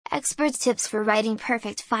Expert tips for writing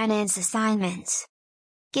perfect finance assignments.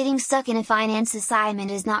 Getting stuck in a finance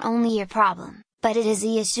assignment is not only your problem, but it is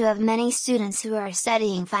the issue of many students who are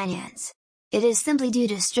studying finance. It is simply due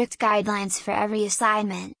to strict guidelines for every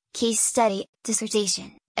assignment, case study,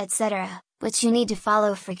 dissertation, etc., which you need to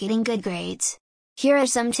follow for getting good grades. Here are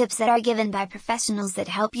some tips that are given by professionals that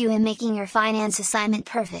help you in making your finance assignment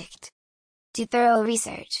perfect. Do thorough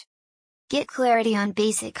research. Get clarity on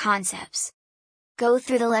basic concepts. Go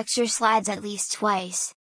through the lecture slides at least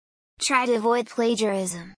twice. Try to avoid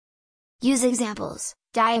plagiarism. Use examples,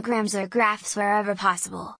 diagrams or graphs wherever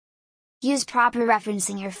possible. Use proper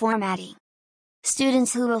referencing or formatting.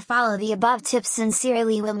 Students who will follow the above tips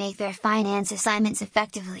sincerely will make their finance assignments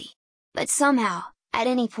effectively. But somehow, at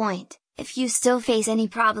any point, if you still face any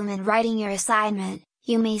problem in writing your assignment,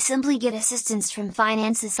 you may simply get assistance from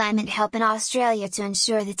Finance Assignment Help in Australia to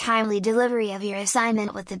ensure the timely delivery of your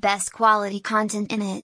assignment with the best quality content in it.